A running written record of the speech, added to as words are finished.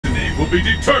will be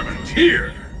determined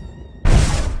here.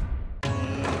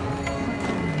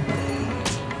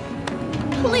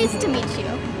 Pleased to meet you.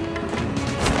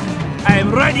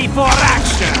 I'm ready for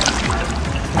action!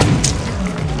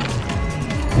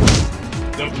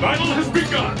 The battle has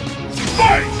begun!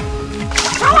 Fight!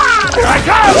 Here I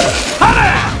come!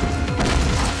 Hurry!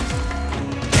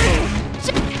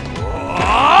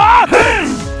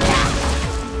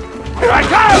 Here I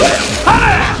come!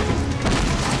 Hurry!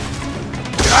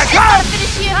 Here I come!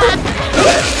 Finish you!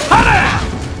 Hurry!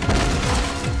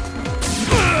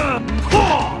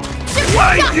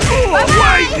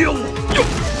 Why you?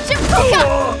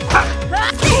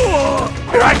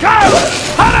 Here I come!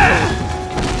 Hurry!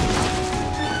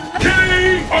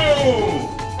 K.O.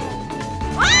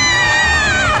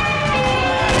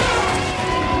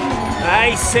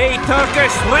 I say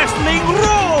Turkish wrestling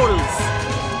rules!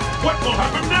 What will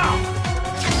happen now?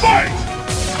 Fight!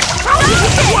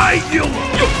 Why you?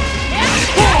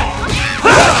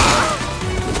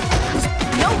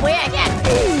 No way again!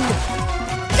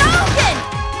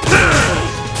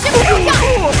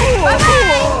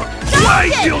 Why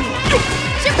you?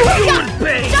 You will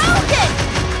pay!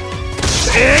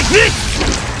 Take it!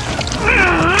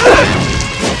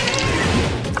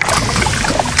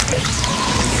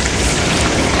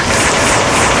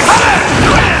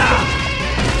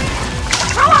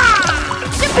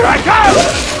 Here I come!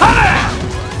 Hurry!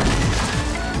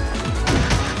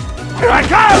 Here I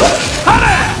come!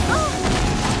 Hurry!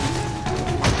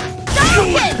 You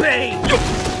will pay!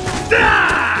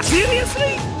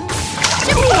 Seriously?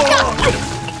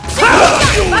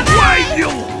 Why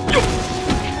you?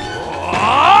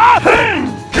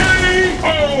 K.O.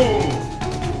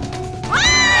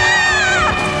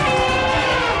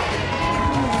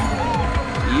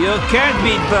 You can't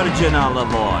beat Virgin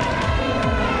Olive Oil.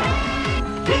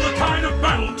 Will the tide of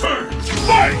battle turn?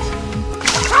 Fight!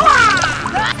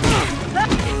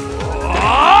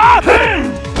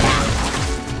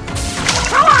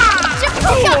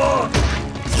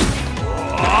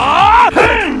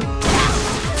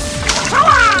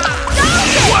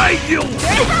 Why you?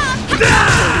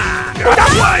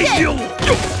 Why you?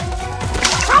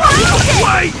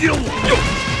 Why you?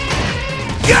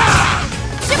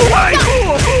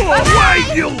 Why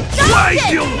you? Why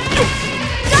you?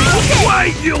 Why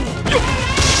you?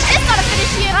 It's not a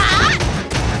finish here, huh?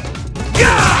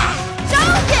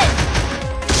 Don't it!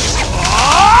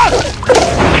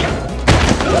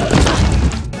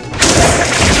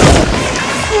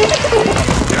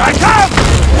 Here I come!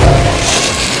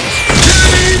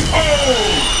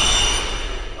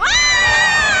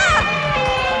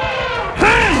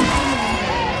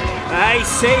 I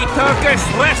say Turkish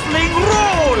wrestling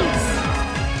rules!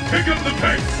 Pick up the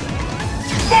pace!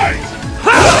 Fight!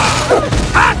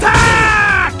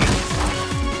 Attack!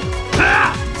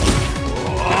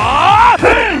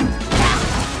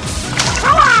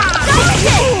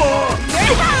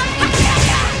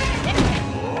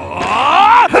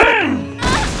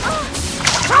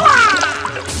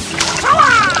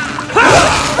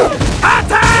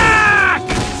 Attack!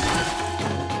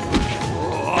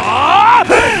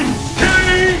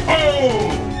 K.O.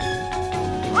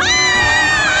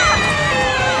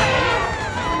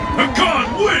 Hakan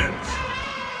wins!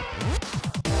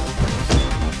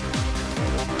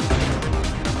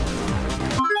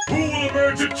 Who will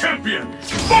emerge a champion?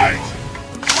 Fight!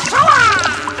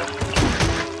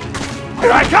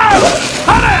 Here I come!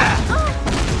 Hurry!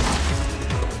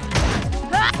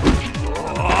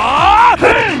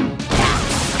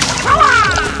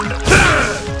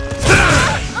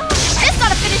 It's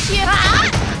not a finish here, huh?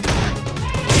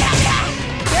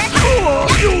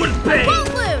 You will pay! Won't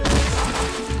lose!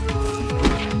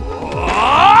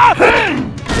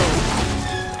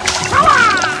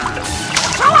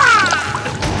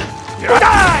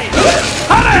 Die!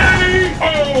 Hurry!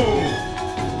 K.O.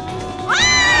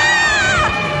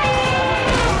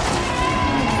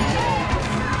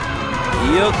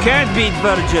 You can't beat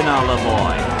Virgin Olive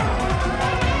Oil.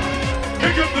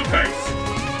 Pick up the pace!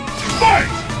 Fight!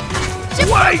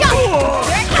 Why Here you?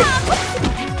 it comes!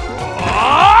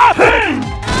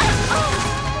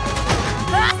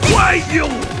 Why you?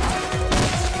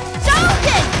 Don't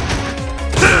it!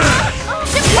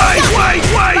 Why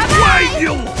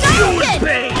you? You will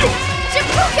pay!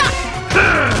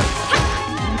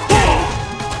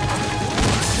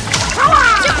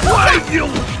 Why you?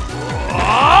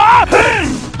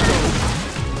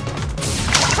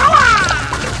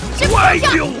 Why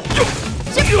you?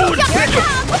 You will pay!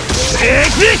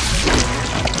 Take it!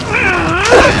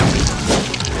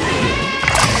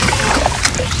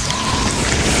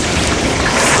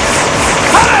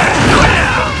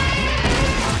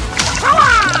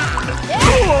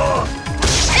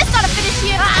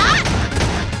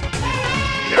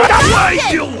 Why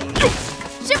you?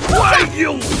 Why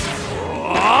you?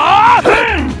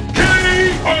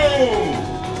 KO!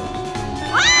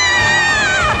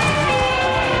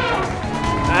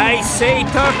 I say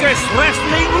Turkish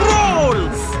wrestling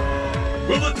rules!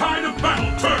 Will the tide of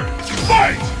battle turn?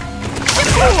 Fight!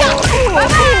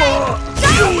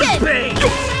 You'll pay!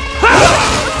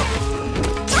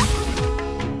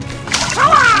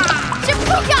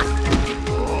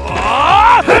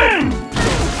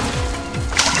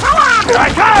 Here I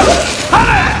come!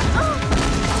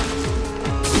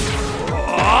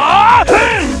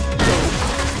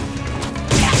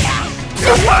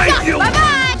 Why you?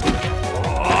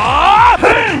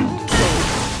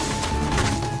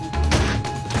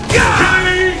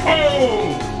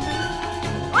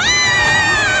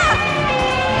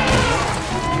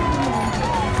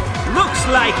 Looks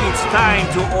like it's time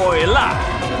to oil up.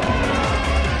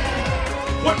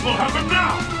 What will happen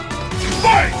now?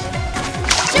 Fight!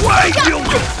 Why you?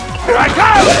 Here I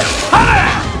come!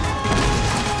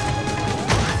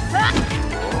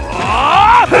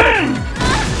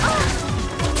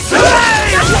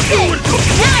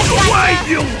 Why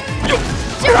you?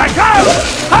 Here I come!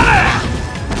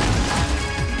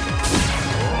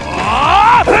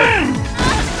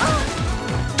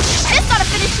 This ought to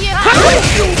finish you.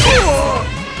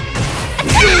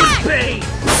 Pay!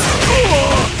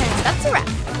 That's a wrap.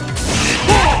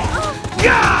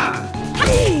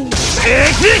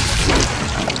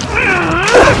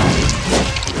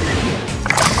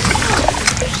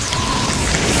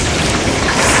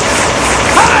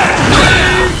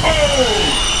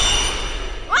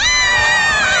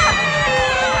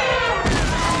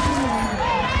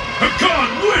 Hakan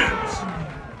wins!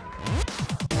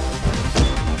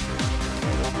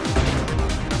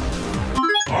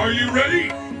 Are you ready?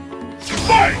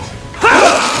 Fight!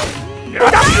 You'll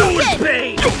pay! You'll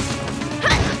pay!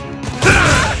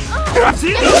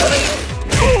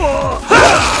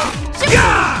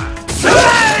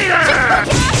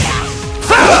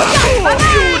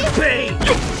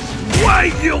 Why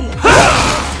you?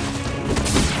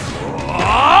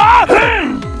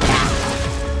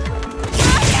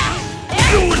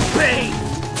 You'll pay!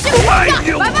 Why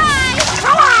you?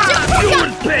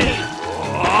 You'll pay!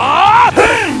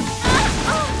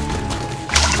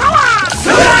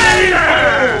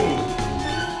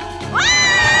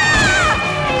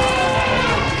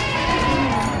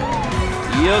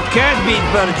 You can't beat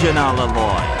Virgin Olive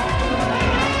Oil.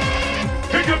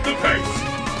 Pick up the pace!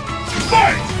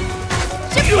 Fight!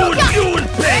 You'll pay! You'll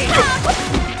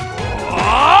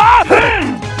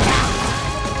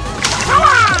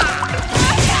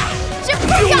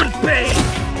pay!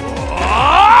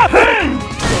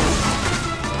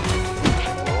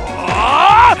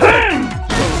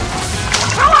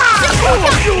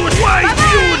 Why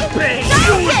you'll pay!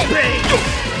 You'll pay!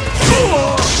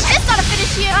 This ought to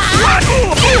finish you.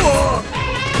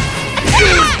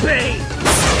 You'll pay!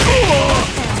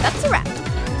 That's a wrap.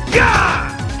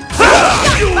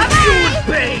 You'll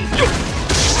pay!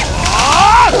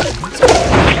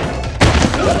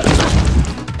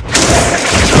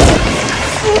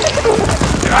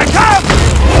 Here I come!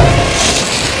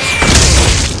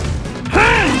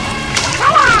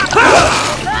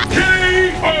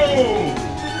 KO!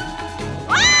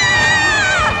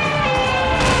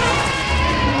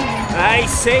 I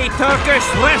say Turkish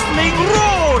wrestling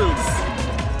rules!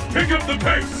 Pick up the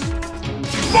pace!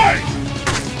 Fight!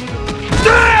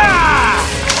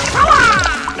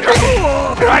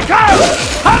 Here I come!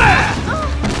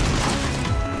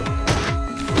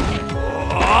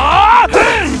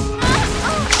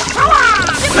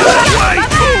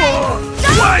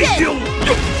 Why you?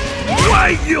 Why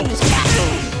you?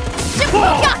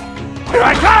 Here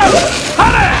I come!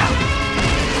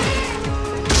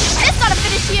 This ought to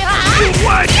finish you.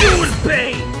 Why you'll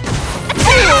pay?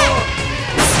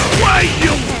 Why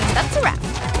you? That's a wrap.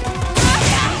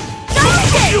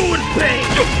 You'll pay!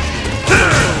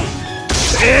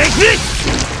 Exit!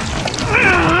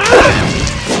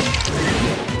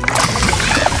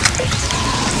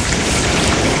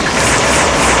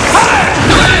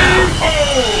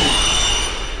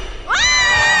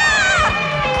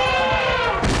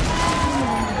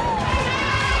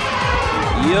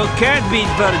 You can't beat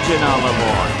Virgin Olive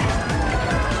Oil.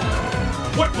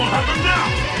 What will happen now?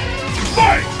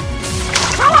 Fight!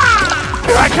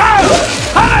 Here I come!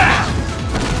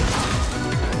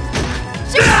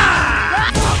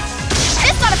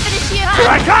 This ought to finish you. Here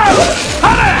I come!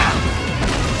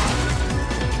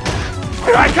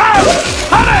 Here I come!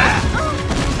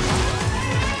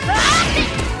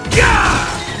 KO!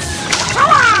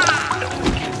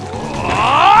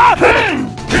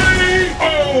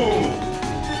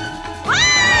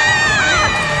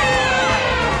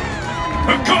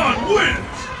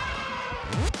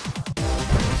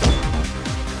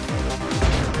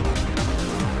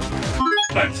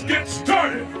 Let's get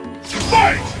started!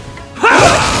 Fight!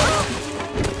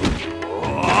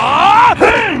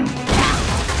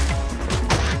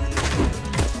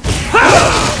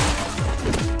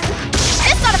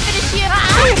 It's not a finish here!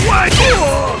 Why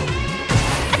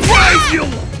you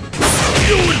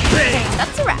would pay?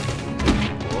 That's a wrap!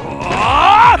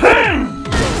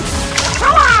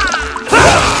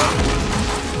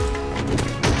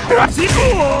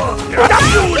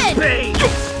 You would pay!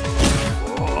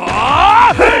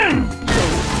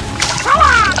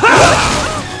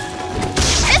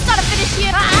 It's not a finish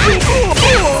here!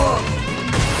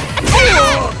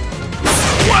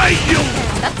 Why you?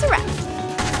 That's a wrap!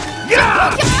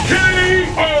 Yeah!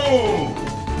 KO!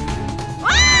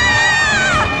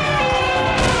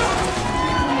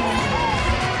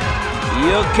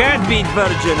 You can't beat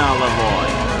virgin olive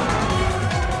oil.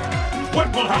 What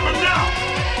will happen now?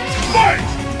 Fight!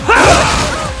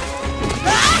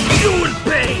 You would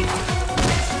pay!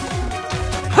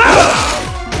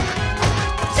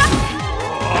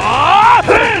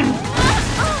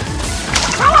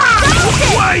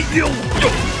 Why you?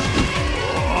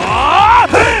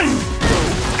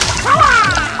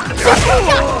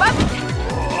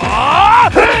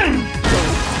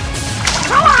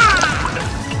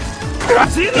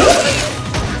 Seriously?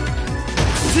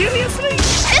 Seriously?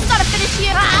 It's not a finish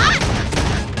here!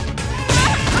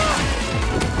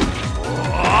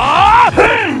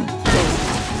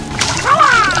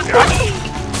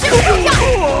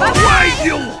 Why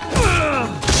you?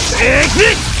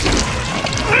 Exit!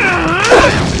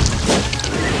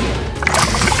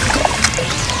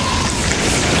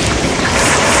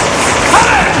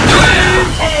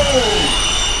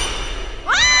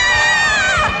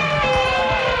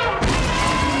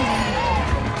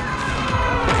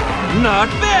 Not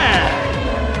bad!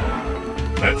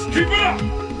 Let's keep it up!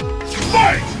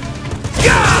 Fight!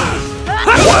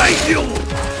 Why you?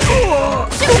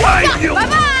 Why you?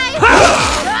 Bye-bye!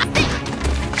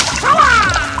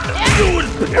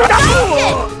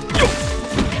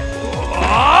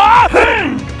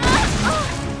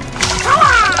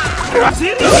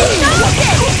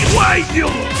 Why you?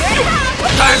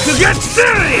 Time to get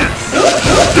serious!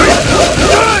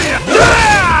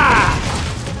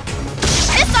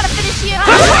 It's not a finish here!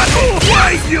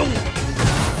 Why you?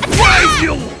 Why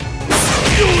you?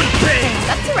 You would pay!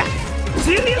 That's a wrap!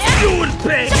 Serious? You would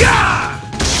pay!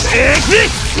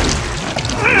 Exit!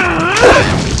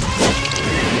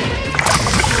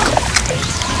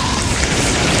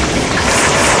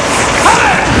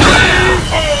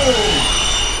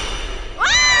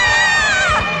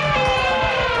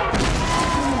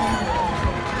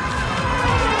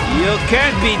 You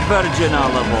can't beat virgin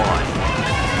olive oil.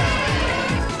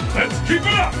 Let's keep it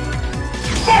up!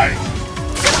 Fight!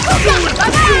 You would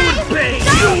pay!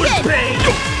 You would pay!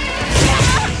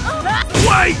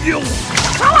 Why you?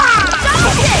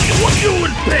 You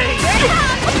would pay!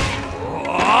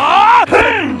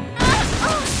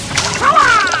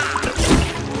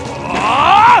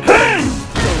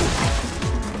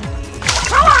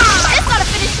 It's not a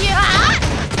finish here!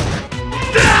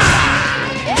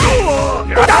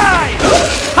 Die!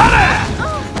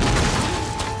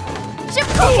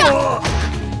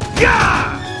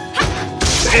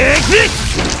 Exit!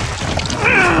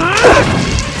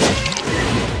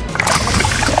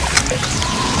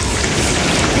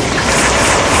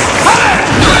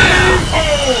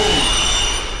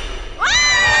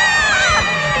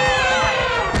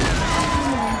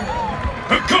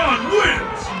 Hakan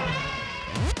wins!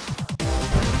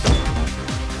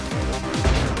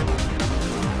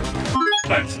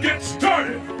 Let's get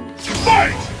started!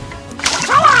 Fight!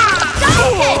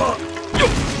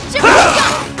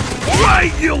 Why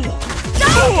you?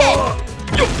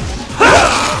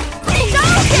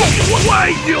 Why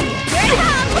you?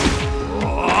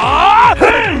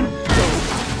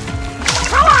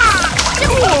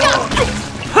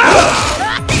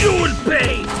 You would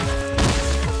pay!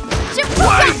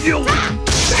 Why you?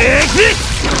 Exit!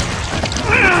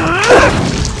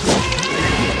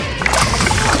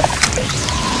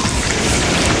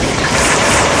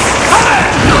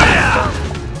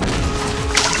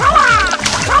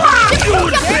 You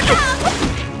would pay!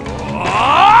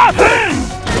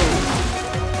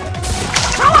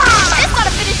 It's not a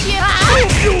finish here!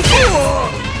 You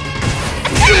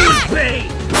would pay!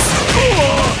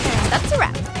 That's a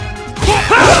wrap!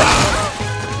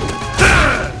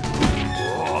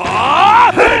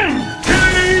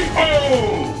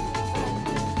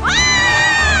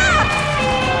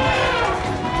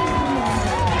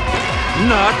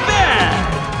 Not bad!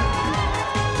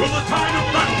 Will the tide of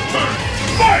battle turn?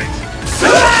 Fight!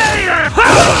 Slayer!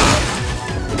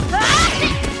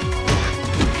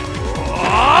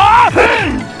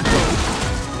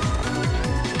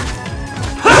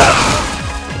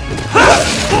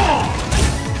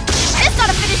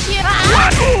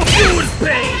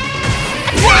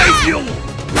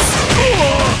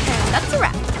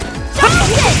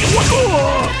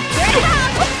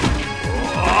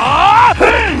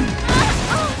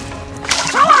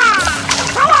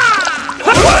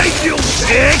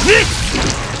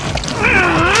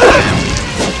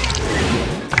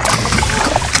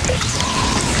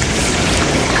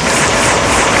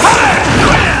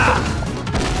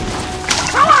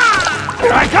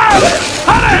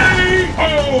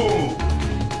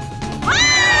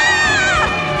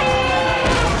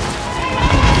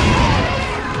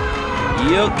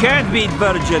 You can't beat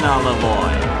virgin olive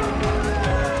oil.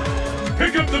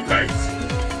 Pick up the pace.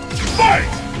 Fight!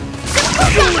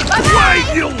 You will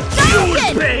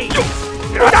pay!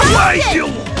 You!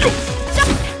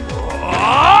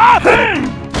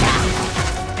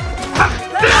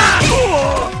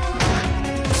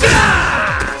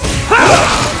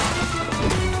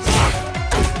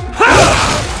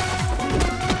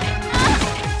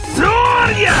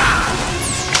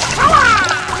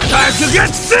 Time to get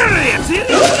serious!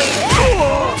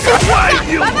 Why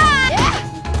you?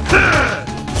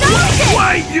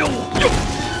 Why you?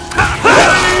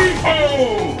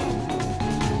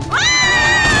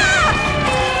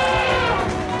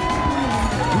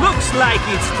 Looks like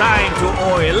it's time to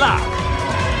oil up.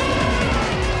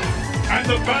 And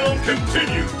the battle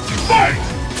continues. Fight!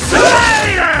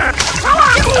 Slayer!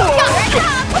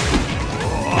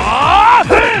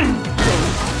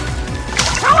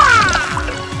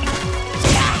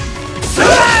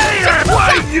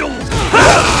 Why you?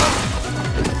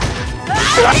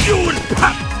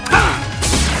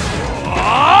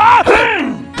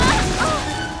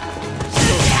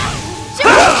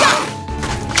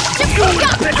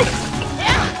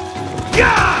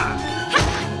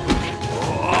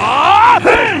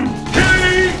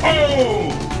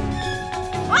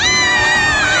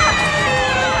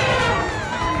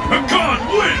 Hakan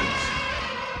wins!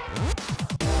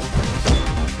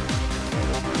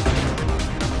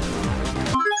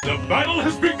 The battle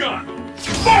has begun!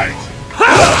 Fight!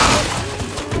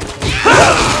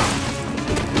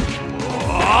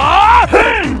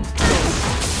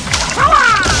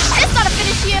 It's not a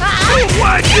finish here.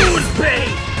 Why you will pay?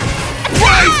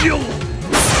 Why you?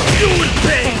 You will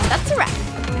pay! That's a wrap.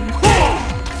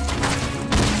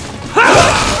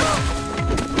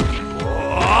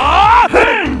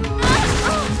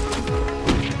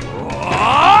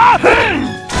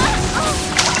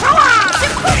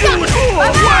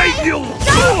 Why you?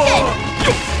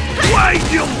 Why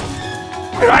you?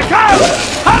 Here I come!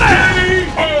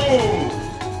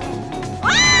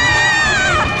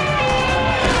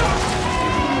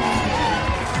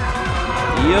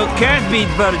 You can't beat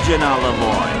virgin olive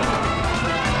oil.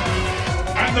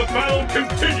 And the battle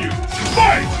continues.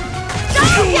 Fight!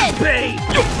 You will pay!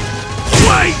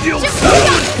 Why you? You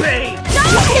will pay!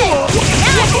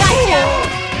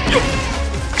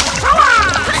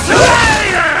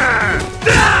 Slayer!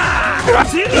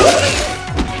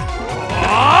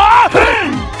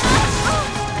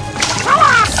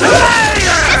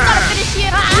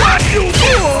 What you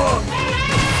for?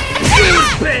 You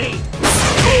will pay!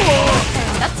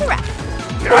 That's a wrap.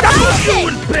 You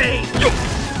will pay!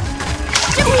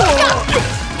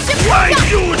 Why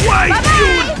you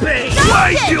will pay?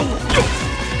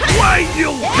 Why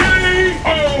you?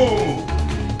 KO!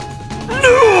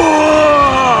 No!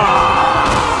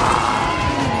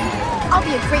 I'll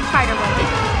be a great fighter one day.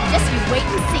 Just you wait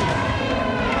and see.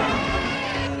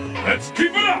 Let's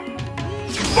keep it up!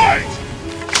 Fight!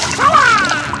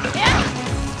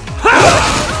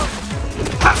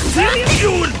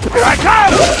 Here I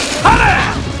come!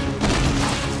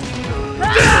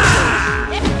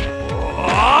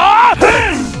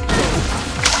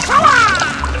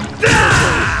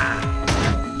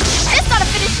 It's not a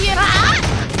finish here.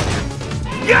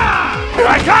 Here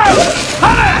I come!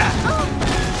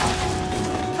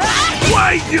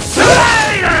 Why you?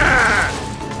 Slayer!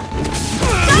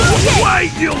 Why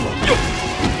you?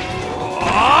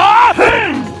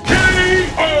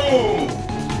 KO!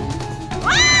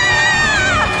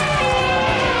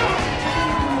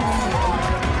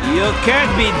 You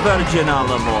can't beat virgin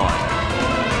olive oil.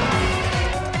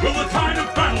 Will the tide of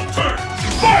battle turn?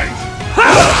 Fight!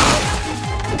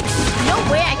 No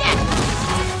way I can.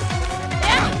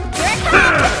 Here it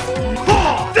comes.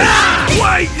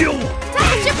 Why you?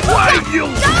 Why you?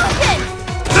 Jonathan!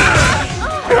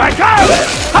 Here I come!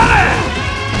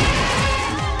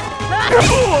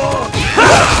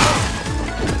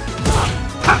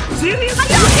 Serious?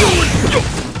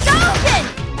 Jonathan!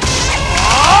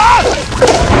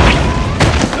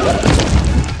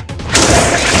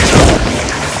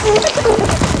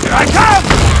 Here I come!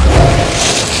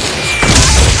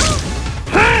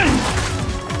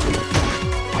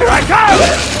 Here I come!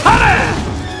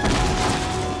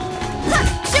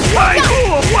 Why?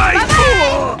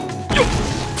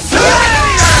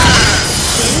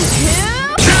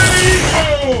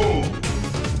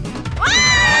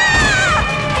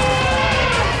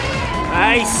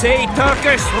 I say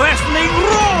Turkish wrestling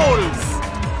rules!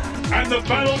 And the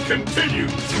battle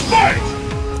continues. Fight!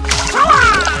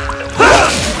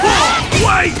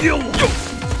 Why you?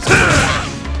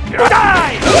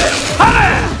 Die!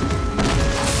 Hurry!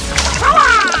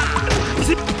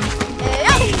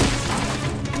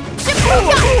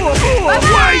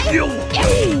 Why you?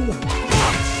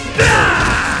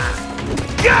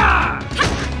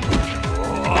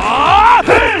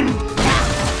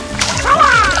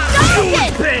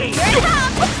 Pain!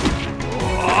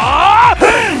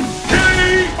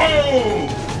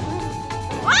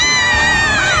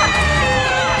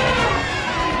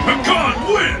 Hakan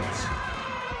wins!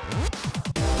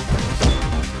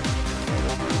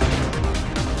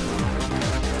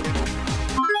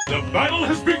 The battle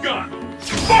has begun!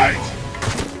 Fight!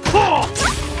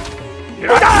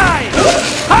 Die!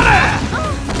 Hurry!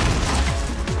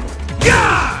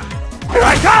 Here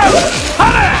I come!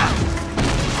 Hurry!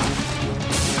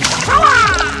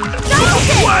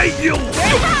 Why you?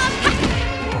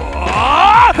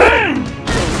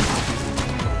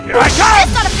 Here I come!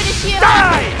 It's not a finish here!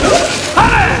 Die!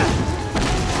 Hurry!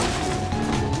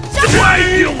 Why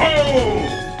you?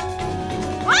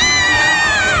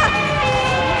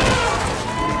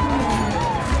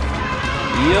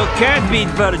 You can't beat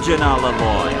virgin olive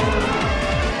oil.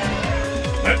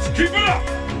 Let's keep it up!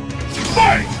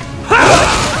 Fight!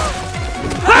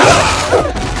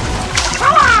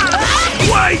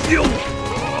 Why you?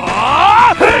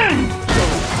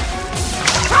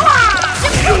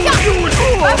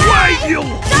 Why you?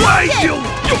 Why you?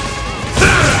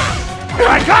 Here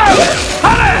I come!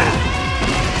 Hurry!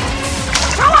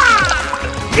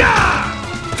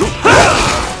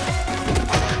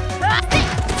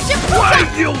 Why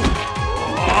you?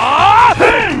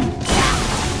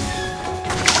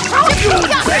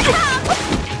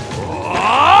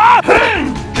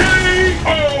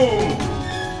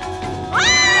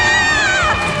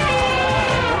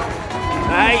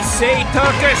 I say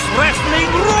Turkish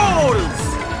wrestling rules!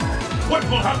 What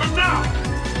will happen now?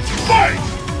 Fight!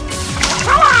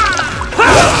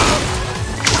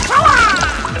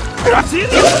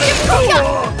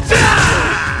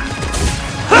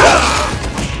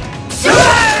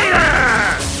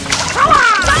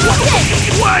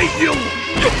 Why you?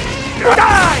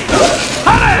 Die!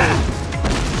 Hurry!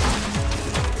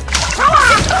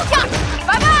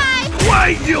 Bye-bye! Why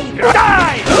you?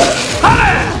 Die!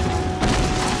 Hurry!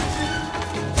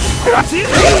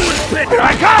 Here I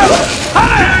come!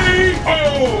 Hurry!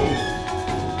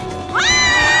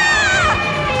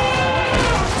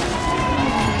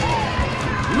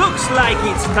 Looks like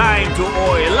it's time to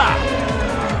oil up.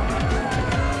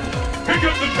 Pick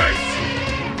up the pace!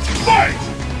 Fight!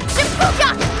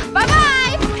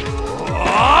 Bye-bye!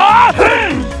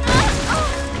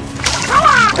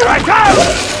 Here I come!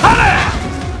 Hurry!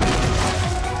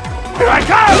 Here I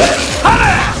come!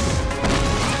 Hurry!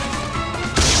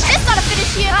 It's not a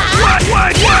finish here!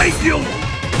 Why you?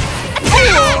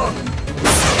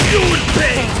 You would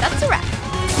pay! That's a wrap.